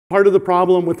Part of the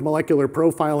problem with molecular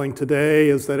profiling today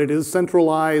is that it is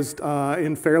centralized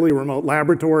in fairly remote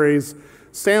laboratories.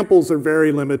 Samples are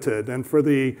very limited, and for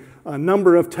the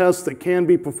number of tests that can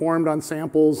be performed on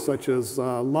samples, such as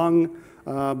lung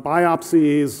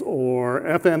biopsies or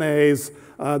FNAs,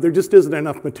 there just isn't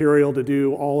enough material to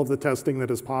do all of the testing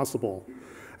that is possible.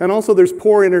 And also there's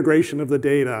poor integration of the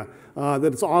data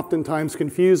that is oftentimes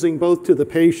confusing both to the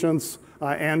patients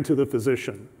and to the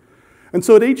physician. And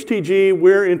so at HTG,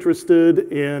 we're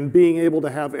interested in being able to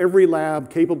have every lab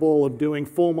capable of doing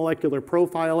full molecular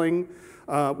profiling.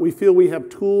 We feel we have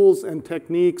tools and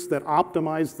techniques that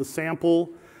optimize the sample,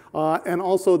 and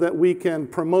also that we can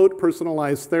promote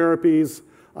personalized therapies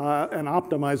and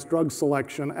optimize drug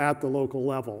selection at the local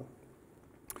level.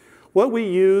 What we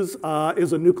use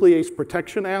is a nuclease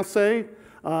protection assay,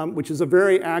 which is a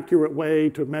very accurate way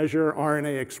to measure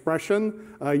RNA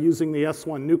expression using the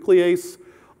S1 nuclease.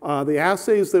 The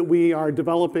assays that we are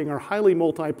developing are highly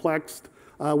multiplexed.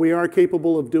 We are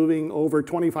capable of doing over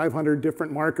 2,500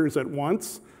 different markers at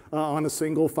once on a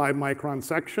single 5-micron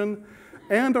section.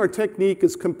 And our technique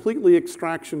is completely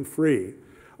extraction-free.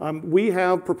 We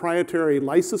have proprietary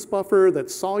lysis buffer that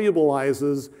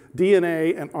solubilizes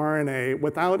DNA and RNA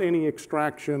without any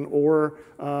extraction or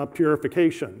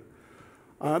purification.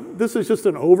 This is just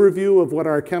an overview of what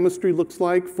our chemistry looks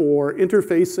like for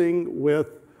interfacing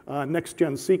with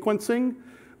next-gen sequencing.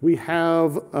 We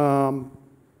have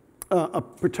a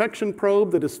protection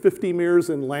probe that is 50 mirrors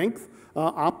in length,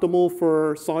 optimal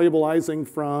for solubilizing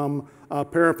from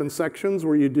paraffin sections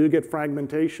where you do get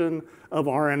fragmentation of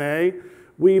RNA.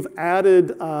 We've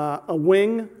added a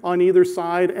wing on either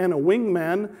side and a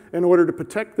wingman in order to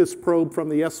protect this probe from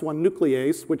the S1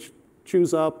 nuclease, which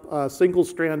chews up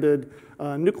single-stranded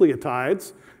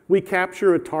nucleotides. We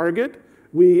capture a target.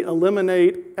 We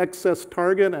eliminate excess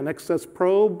target and excess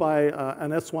probe by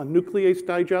an S1 nuclease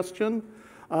digestion.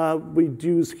 We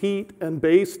use heat and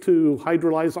base to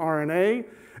hydrolyze RNA.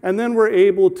 And then we're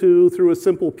able to, through a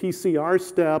simple PCR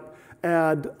step,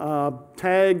 add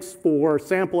tags for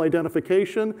sample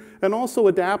identification and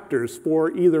also adapters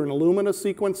for either an Illumina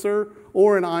sequencer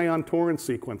or an ion torrent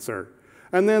sequencer.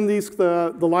 And then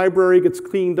the library gets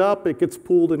cleaned up, it gets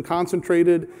pooled and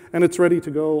concentrated, and it's ready to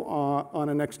go on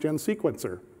a next-gen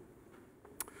sequencer.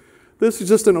 This is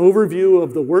just an overview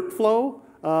of the workflow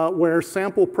where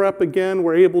sample prep, again,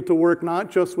 we're able to work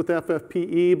not just with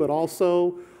FFPE, but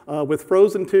also with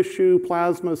frozen tissue,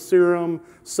 plasma, serum,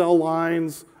 cell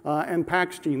lines, and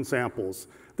PAX gene samples.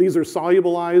 These are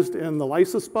solubilized in the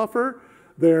lysis buffer.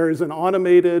 There is an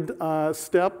automated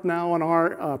step now on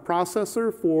our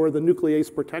processor for the nuclease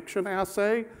protection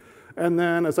assay. And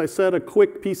then, as I said, a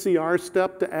quick PCR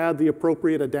step to add the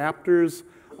appropriate adapters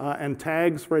and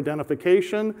tags for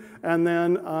identification, and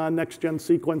then next-gen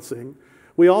sequencing.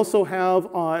 We also have,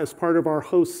 as part of our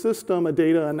host system, a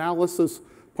data analysis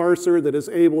parser that is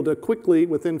able to quickly,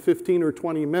 within 15 or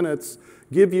 20 minutes,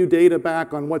 give you data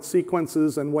back on what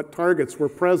sequences and what targets were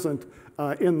present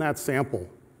in that sample.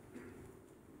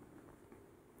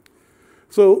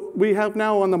 So we have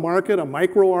now on the market a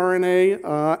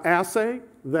microRNA assay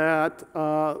that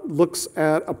looks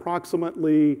at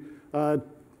approximately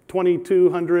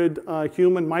 2,200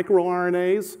 human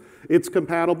microRNAs. It's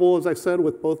compatible, as I said,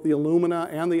 with both the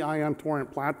Illumina and the ion torrent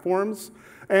platforms,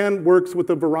 and works with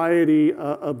a variety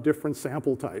of different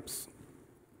sample types.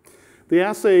 The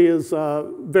assay is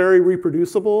very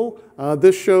reproducible.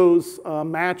 This shows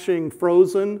matching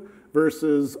frozen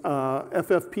versus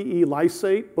FFPE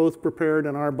lysate, both prepared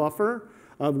in our buffer,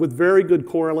 with very good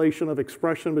correlation of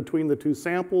expression between the two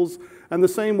samples, and the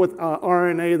same with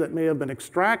RNA that may have been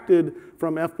extracted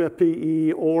from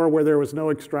FFPE or where there was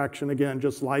no extraction, again,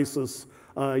 just lysis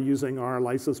using our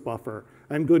lysis buffer,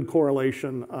 and good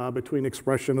correlation between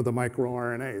expression of the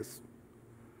microRNAs.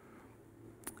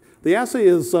 The assay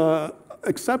is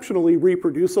exceptionally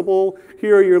reproducible.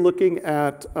 Here you're looking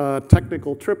at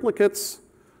technical triplicates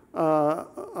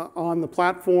on the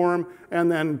platform, and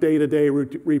then day-to-day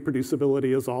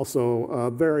reproducibility is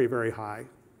also very, very high.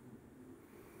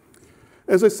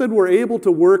 As I said, we're able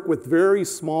to work with very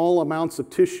small amounts of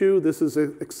tissue. This is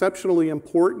exceptionally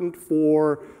important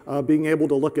for being able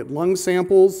to look at lung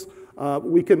samples.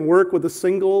 We can work with a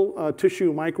single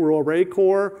tissue microarray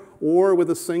core or with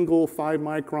a single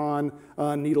 5-micron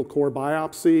needle core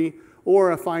biopsy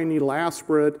or a fine needle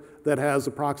aspirate that has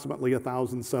approximately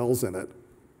 1,000 cells in it.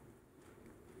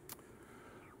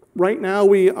 Right now,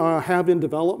 we have in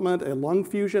development a lung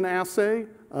fusion assay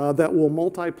that will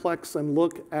multiplex and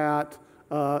look at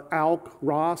ALK,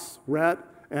 ROS, RET,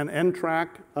 and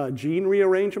NTRK gene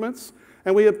rearrangements.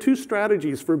 And we have two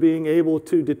strategies for being able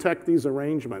to detect these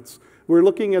arrangements. we're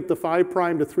looking at the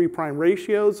 5' to 3'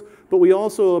 ratios, but we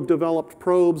also have developed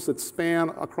probes that span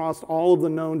across all of the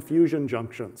known fusion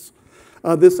junctions.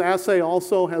 This assay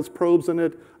also has probes in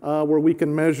it where we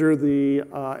can measure the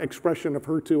expression of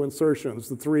HER2 insertions,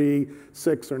 the 3,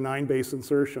 6, or 9 base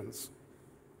insertions.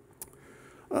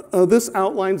 This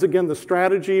outlines, again, the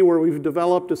strategy where we've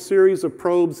developed a series of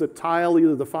probes that tile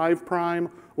either the 5'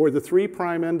 or the 3'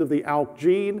 end of the ALK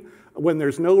gene. When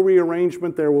there's no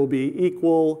rearrangement, there will be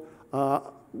equal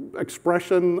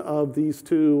expression of these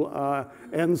two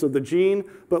ends of the gene.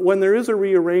 But when there is a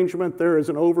rearrangement, there is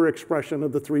an overexpression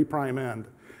of the 3' end.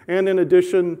 And in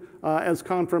addition, as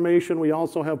confirmation, we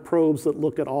also have probes that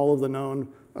look at all of the known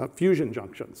fusion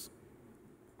junctions.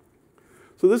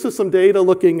 So this is some data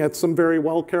looking at some very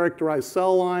well-characterized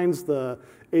cell lines, the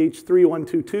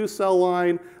H3122 cell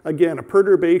line, again, a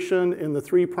perturbation in the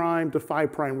 3' to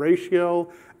 5'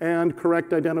 ratio, and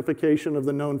correct identification of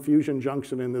the known fusion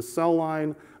junction in this cell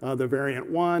line, the variant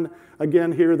 1.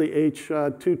 Again, here the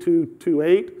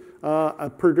H2228, a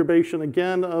perturbation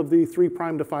again of the 3'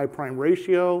 to 5'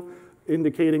 ratio,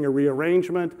 indicating a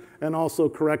rearrangement, and also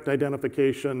correct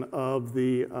identification of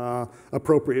the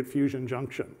appropriate fusion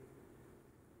junction.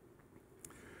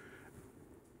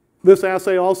 This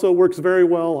assay also works very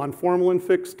well on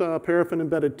formalin-fixed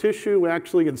paraffin-embedded tissue.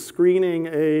 Actually, in screening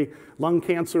a lung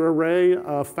cancer array,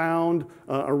 found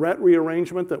a RET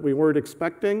rearrangement that we weren't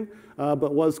expecting,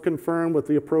 but was confirmed with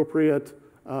the appropriate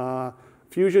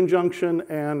fusion junction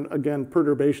and, again,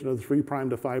 perturbation of the 3'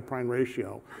 to 5'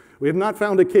 ratio. We have not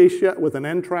found a case yet with an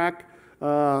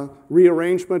NTRK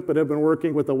rearrangement, but have been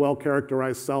working with a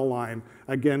well-characterized cell line,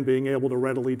 again, being able to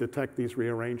readily detect these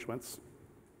rearrangements.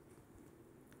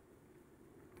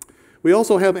 We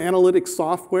also have analytics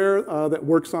software that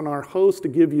works on our host to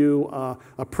give you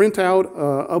a printout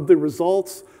of the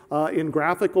results in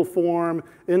graphical form,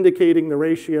 indicating the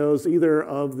ratios either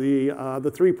of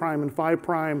the 3' and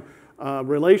 5'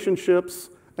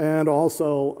 relationships, and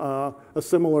also a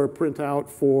similar printout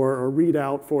or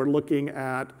readout for looking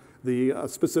at the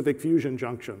specific fusion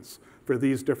junctions for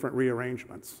these different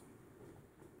rearrangements.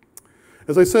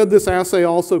 As I said, this assay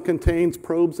also contains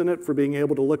probes in it for being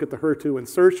able to look at the HER2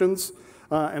 insertions.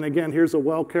 And again, here's a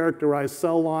well-characterized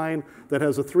cell line that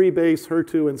has a 3 base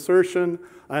HER2 insertion,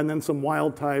 and then some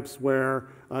wild types where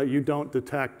you don't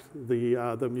detect the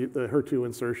HER2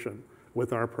 insertion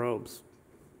with our probes.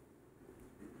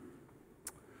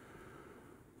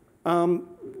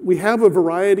 We have a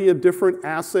variety of different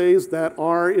assays that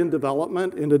are in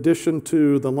development in addition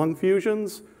to the lung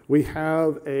fusions. We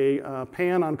have a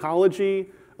pan-oncology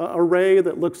array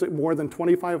that looks at more than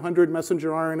 2,500 messenger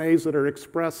RNAs that are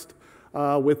expressed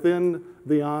within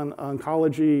the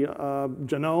oncology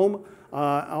genome.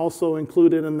 Also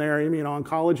included in there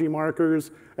immuno-oncology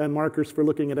markers and markers for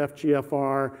looking at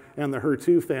FGFR and the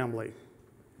HER2 family.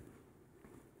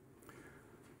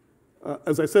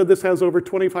 As I said, this has over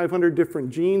 2,500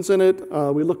 different genes in it.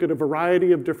 We look at a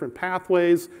variety of different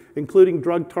pathways, including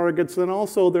drug targets, and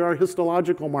also there are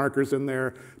histological markers in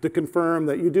there to confirm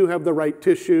that you do have the right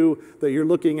tissue, that you're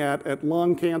looking at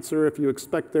lung cancer if you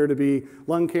expect there to be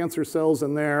lung cancer cells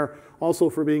in there, also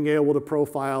for being able to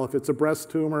profile if it's a breast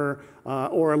tumor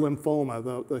or a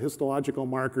lymphoma, the histological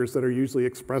markers that are usually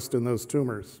expressed in those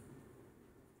tumors.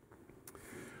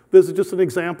 This is just an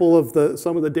example of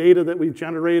some of the data that we've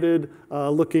generated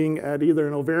looking at either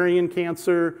an ovarian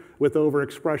cancer with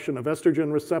overexpression of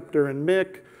estrogen receptor and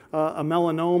MYC, a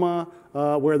melanoma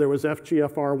where there was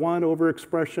FGFR1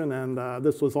 overexpression, and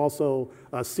this was also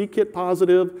c-KIT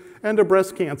positive, and a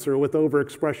breast cancer with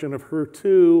overexpression of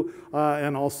HER2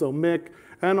 and also MYC.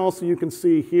 And also you can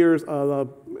see here's the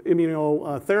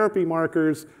immunotherapy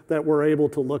markers that we're able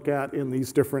to look at in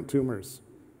these different tumors.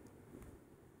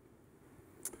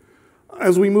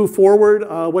 As we move forward,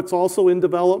 what's also in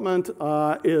development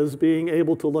is being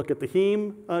able to look at the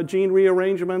heme gene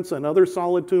rearrangements and other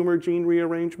solid tumor gene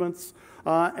rearrangements.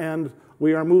 And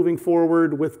we are moving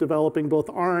forward with developing both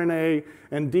RNA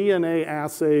and DNA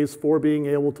assays for being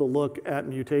able to look at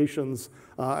mutations,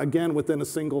 again, within a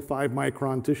single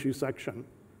 5-micron tissue section.